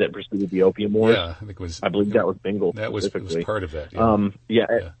preceded the opium wars? Yeah, I think it was. I believe that was Bengal. That was part of that.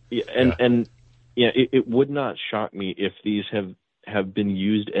 It would not shock me if these have been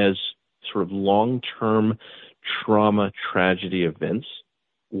used as sort of long-term trauma tragedy events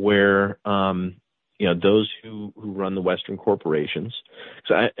where those who run the Western corporations,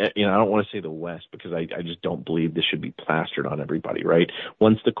 so I don't want to say the West because I just don't believe this should be plastered on everybody, right?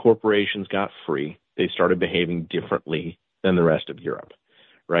 Once the corporations got free, they started behaving differently than the rest of Europe,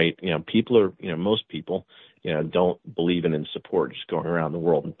 right? Most people don't believe in and support just going around the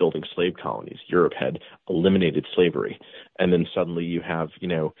world and building slave colonies. Europe had eliminated slavery, and then suddenly you have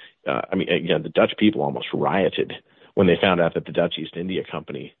the Dutch people almost rioted when they found out that the Dutch East India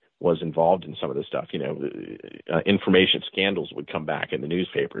Company was involved in some of this stuff. Information scandals would come back in the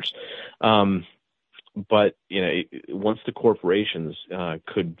newspapers. But once the corporations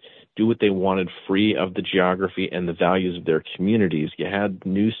could do what they wanted free of the geography and the values of their communities, you had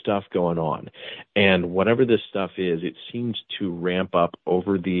new stuff going on. And whatever this stuff is, it seems to ramp up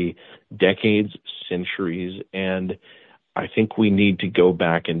over the decades, centuries, and I think we need to go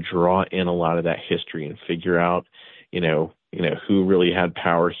back and draw in a lot of that history and figure out, who really had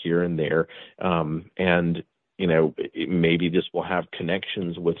power here and there. Maybe this will have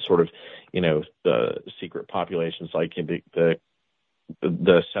connections with sort of, the secret populations, like the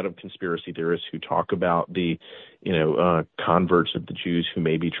set of conspiracy theorists who talk about the, converts of the Jews who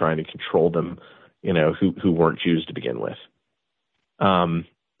may be trying to control them, who weren't Jews to begin with.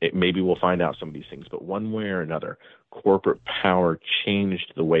 Maybe we'll find out some of these things, but one way or another, corporate power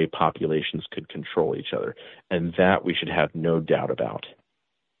changed the way populations could control each other, and that we should have no doubt about.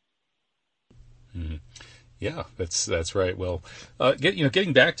 Mm-hmm. Yeah, that's right. Well,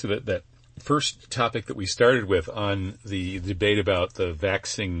 getting back to that first topic that we started with on the debate about the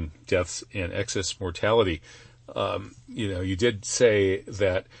vaccine deaths and excess mortality, you did say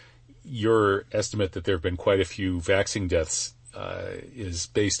that your estimate that there have been quite a few vaccine deaths is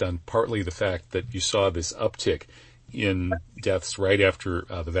based on partly the fact that you saw this uptick in deaths right after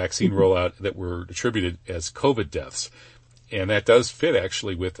the vaccine rollout that were attributed as COVID deaths. And that does fit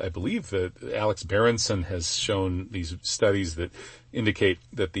actually with, I believe that Alex Berenson has shown these studies that indicate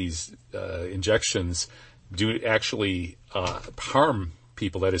that these injections do actually harm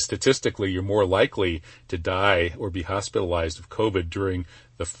people. That is, statistically, you're more likely to die or be hospitalized of COVID during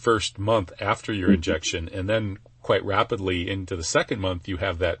the first month after your injection, and then quite rapidly into the second month, you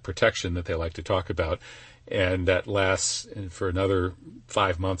have that protection that they like to talk about. And that lasts for another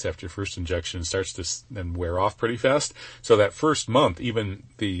 5 months after your first injection, starts to then wear off pretty fast. So that first month, even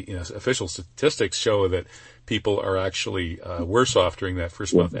the official statistics show that people are actually worse off during that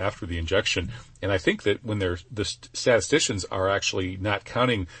first month after the injection. And I think that when the statisticians are actually not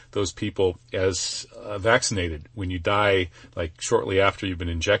counting those people as vaccinated, when you die like shortly after you've been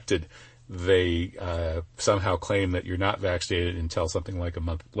injected, they somehow claim that you're not vaccinated until something like a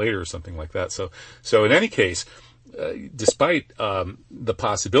month later or something like that. So in any case, despite the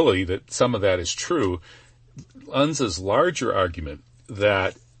possibility that some of that is true, UNZA's larger argument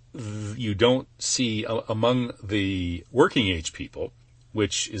that you don't see among the working age people,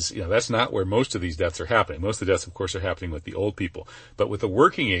 which is, that's not where most of these deaths are happening. Most of the deaths, of course, are happening with the old people. But with the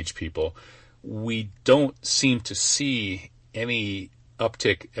working age people, we don't seem to see any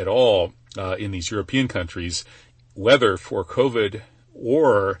uptick at all in these European countries, whether for COVID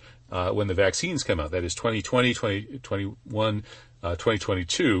or when the vaccines come out. That is 2020, 2021,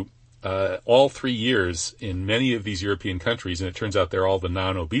 2022. All 3 years in many of these European countries, and it turns out they're all the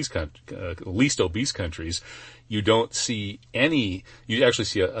non-obese, least obese countries, you don't see you actually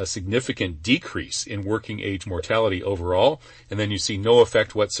see a significant decrease in working age mortality overall, and then you see no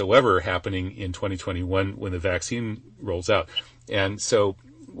effect whatsoever happening in 2021 when the vaccine rolls out. And so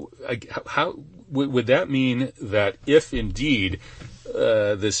how would that mean that if indeed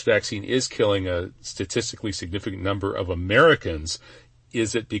this vaccine is killing a statistically significant number of Americans,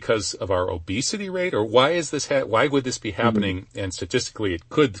 is it because of our obesity rate, or why is this? Why would this be happening? And statistically, it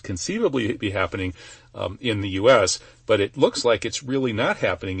could conceivably be happening in the U.S., but it looks like it's really not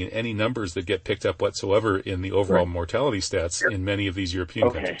happening in any numbers that get picked up whatsoever in the overall mortality stats in many of these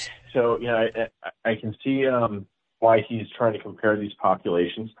European countries. So I can see why he's trying to compare these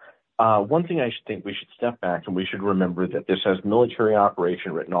populations. One thing I think we should step back and we should remember that this has military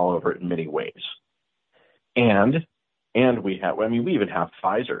operation written all over it in many ways, and we even have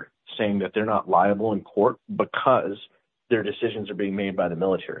Pfizer saying that they're not liable in court because their decisions are being made by the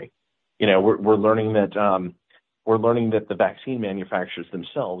military. We're learning that the vaccine manufacturers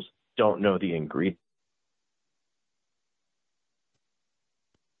themselves don't know the ingredients.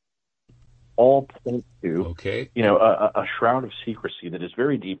 All point to a shroud of secrecy that is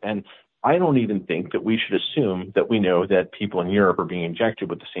very deep. And I don't even think that we should assume that we know that people in Europe are being injected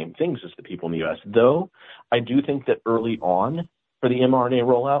with the same things as the people in the U.S., though I do think that early on for the mRNA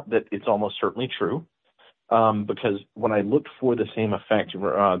rollout that it's almost certainly true, because when I looked for the same effect,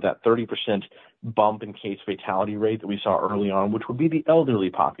 that 30% bump in case fatality rate that we saw early on, which would be the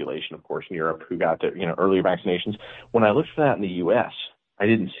elderly population, of course, in Europe who got their earlier vaccinations, when I looked for that in the U.S., I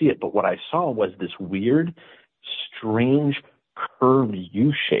didn't see it, but what I saw was this weird, strange curved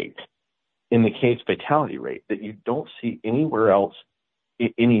U-shape in the case fatality rate that you don't see anywhere else,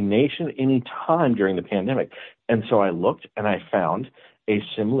 any nation, any time during the pandemic. And so I looked and I found a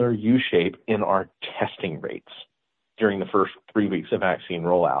similar U-shape in our testing rates during the first 3 weeks of vaccine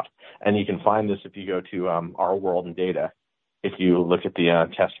rollout. And you can find this if you go to our world and data, if you look at the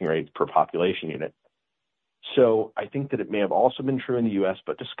testing rates per population unit. So I think that it may have also been true in the U.S.,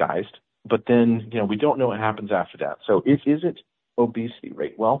 but disguised. But then, we don't know what happens after that. So is it obesity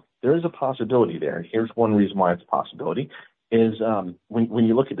rate? Well, there is a possibility there. Here's one reason why it's a possibility is when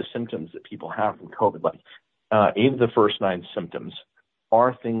you look at the symptoms that people have from COVID, like 8 of the first 9 symptoms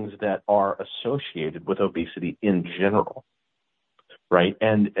are things that are associated with obesity in general, right?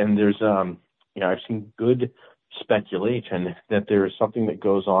 And there's, I've seen good speculation that there is something that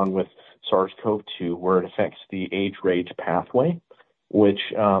goes on with SARS-CoV-2 where it affects the age-range pathway, which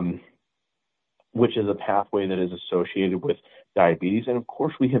is a pathway that is associated with diabetes. And of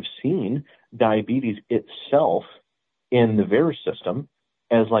course, we have seen diabetes itself in the VAERS system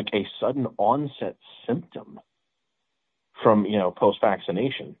as like a sudden onset symptom from,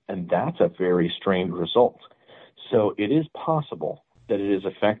 post-vaccination. And that's a very strange result. So it is possible that it is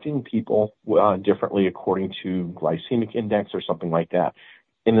affecting people differently according to glycemic index or something like that.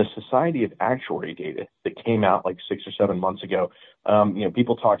 In the Society of Actuary data that came out like 6 or 7 months ago,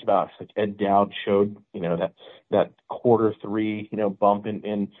 people talked about, like Ed Dowd showed, that Q3, bump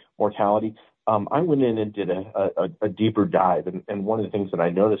in mortality. I went in and did a deeper dive, and one of the things that I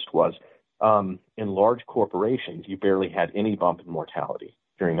noticed was in large corporations, you barely had any bump in mortality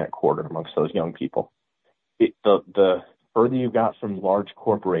during that quarter amongst those young people. The further you got from large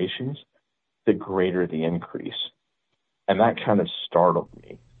corporations, the greater the increase. And that kind of startled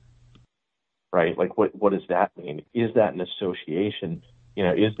me, right? Like, what does that mean? Is that an association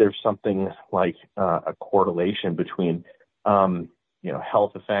is there something like a correlation between,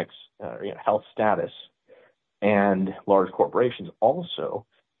 health effects, health status and large corporations? Also,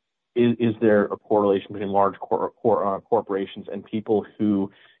 is there a correlation between large corporations and people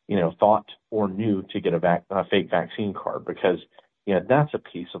who, thought or knew to get a fake vaccine card? Because, that's a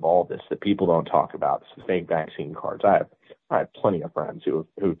piece of all this that people don't talk about. It's the fake vaccine cards. I have plenty of friends who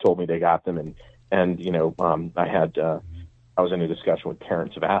told me they got them, and I was in a discussion with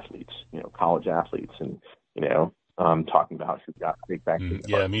parents of athletes, college athletes, and, talking about who got fake vaccine cards.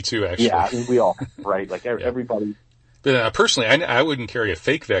 Yeah, me too, actually. Yeah, I mean, we all, right? Like everybody. But personally, I wouldn't carry a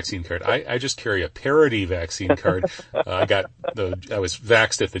fake vaccine card. I just carry a parody vaccine card. I was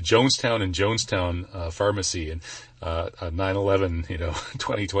vaxxed at the Jonestown pharmacy, and 9/11,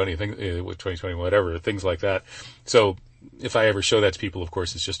 2020, 2020, whatever, things like that. So if I ever show that to people, of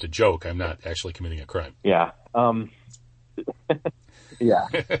course, it's just a joke. I'm not actually committing a crime. Yeah. Yeah.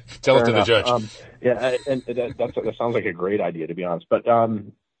 Tell it to the judge. And that sounds like a great idea, to be honest. But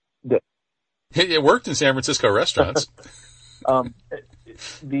it worked in San Francisco restaurants. The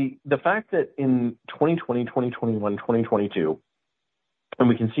fact that in 2020, 2021, 2022, and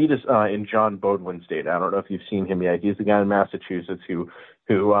we can see this in John Bodwin's data. I don't know if you've seen him yet. He's the guy in Massachusetts who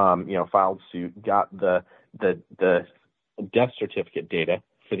filed suit, got the death certificate data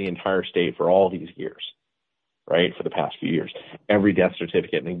for the entire state for all these years, right? For the past few years, every death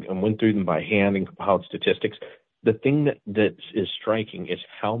certificate, and went through them by hand and compiled statistics. The thing that is striking is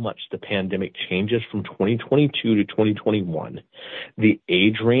how much the pandemic changes from 2022 to 2021. The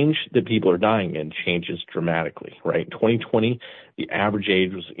age range that people are dying in changes dramatically, right? 2020, the average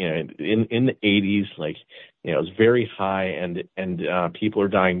age was, in the 80s, it was very high, and people are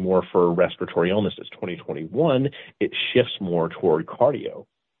dying more for respiratory illnesses. 2021, it shifts more toward cardio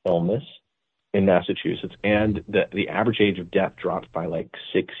illness in Massachusetts, and the average age of death dropped by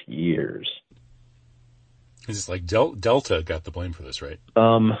 6 years. It's like Delta got the blame for this, right?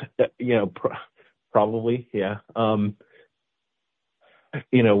 Probably, yeah. I'm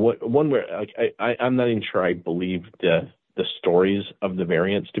not even sure I believe the stories of the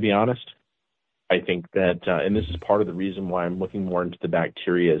variants, to be honest. I think that, and this is part of the reason why I'm looking more into the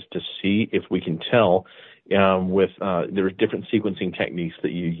bacteria, is to see if we can tell there's different sequencing techniques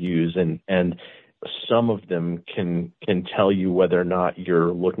that you use, and some of them can tell you whether or not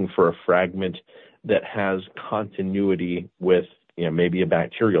you're looking for a fragment that has continuity with, maybe a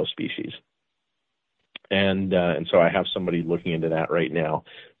bacterial species. And so I have somebody looking into that right now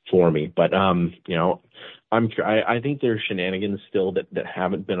for me. But, I think there's shenanigans still that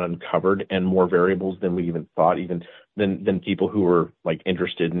haven't been uncovered, and more variables than we even thought, even than people who were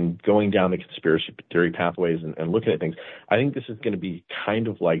interested in going down the conspiracy theory pathways and looking at things. I think this is going to be kind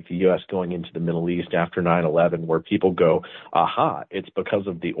of like the U.S. going into the Middle East after 9/11, where people go, aha, it's because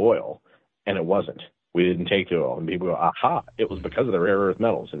of the oil. And it wasn't. We didn't take the oil. And people go, aha, it was because of the rare earth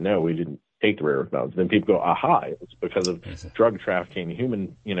metals. And no, we didn't take the rare earth metals. Then people go, aha, it was because of drug trafficking,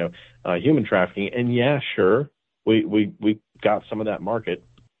 human trafficking. And yeah, sure, we got some of that market.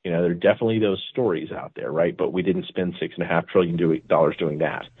 There are definitely those stories out there, right? But we didn't spend $6.5 trillion doing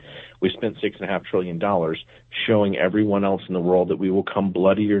that. We spent $6.5 trillion showing everyone else in the world that we will come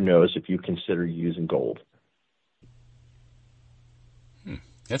blood to your nose if you consider using gold.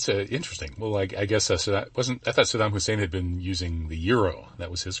 That's interesting. Well, I guess I thought Saddam Hussein had been using the euro.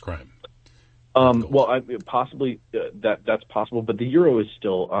 That was his crime. Possibly that's possible, but the euro is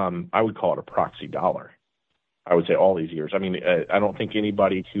still, I would call it a proxy dollar. I would say all these years. I mean, I don't think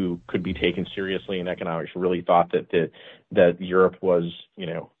anybody who could be taken seriously in economics really thought that Europe was,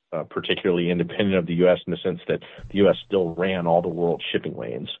 particularly independent of the U.S. in the sense that the U.S. still ran all the world shipping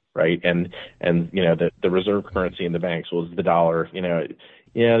lanes, right? And the reserve currency in the banks was the dollar.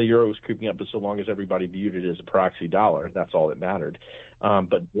 Yeah, the euro was creeping up, but so long as everybody viewed it as a proxy dollar, that's all that mattered.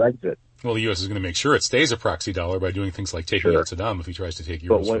 But Brexit. Well, the U.S. is going to make sure it stays a proxy dollar by doing things like taking out Saddam if he tries to take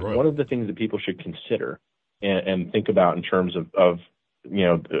euros for oil. One of the things that people should consider and think about in terms of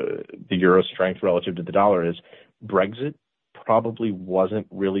the euro strength relative to the dollar is Brexit probably wasn't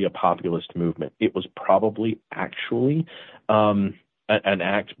really a populist movement. It was probably actually an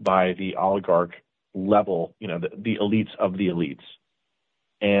act by the oligarch level, the elites of the elites.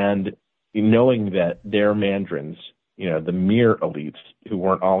 And knowing that their mandarins, the mere elites who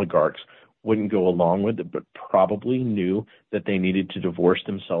weren't oligarchs, wouldn't go along with it, but probably knew that they needed to divorce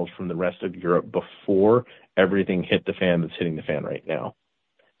themselves from the rest of Europe before everything hit the fan that's hitting the fan right now.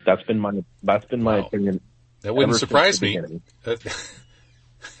 That's been my opinion. That wouldn't surprise me.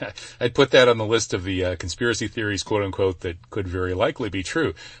 I'd put that on the list of the conspiracy theories, quote unquote, that could very likely be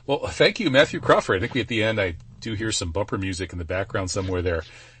true. Well, thank you, Matthew Crawford. I think at the end I do hear some bumper music in the background somewhere there.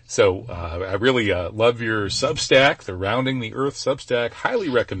 So I really love your Substack, the Rounding the Earth Substack. Highly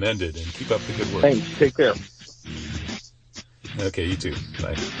recommended, and keep up the good work. Thanks. Take care. Okay, you too.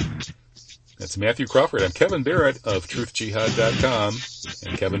 Bye. That's Mathew Crawford. I'm Kevin Barrett of TruthJihad.com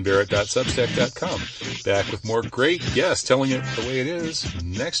and KevinBarrett.substack.com. Back with more great guests telling it the way it is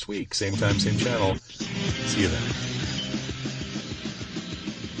next week. Same time, same channel. See you then.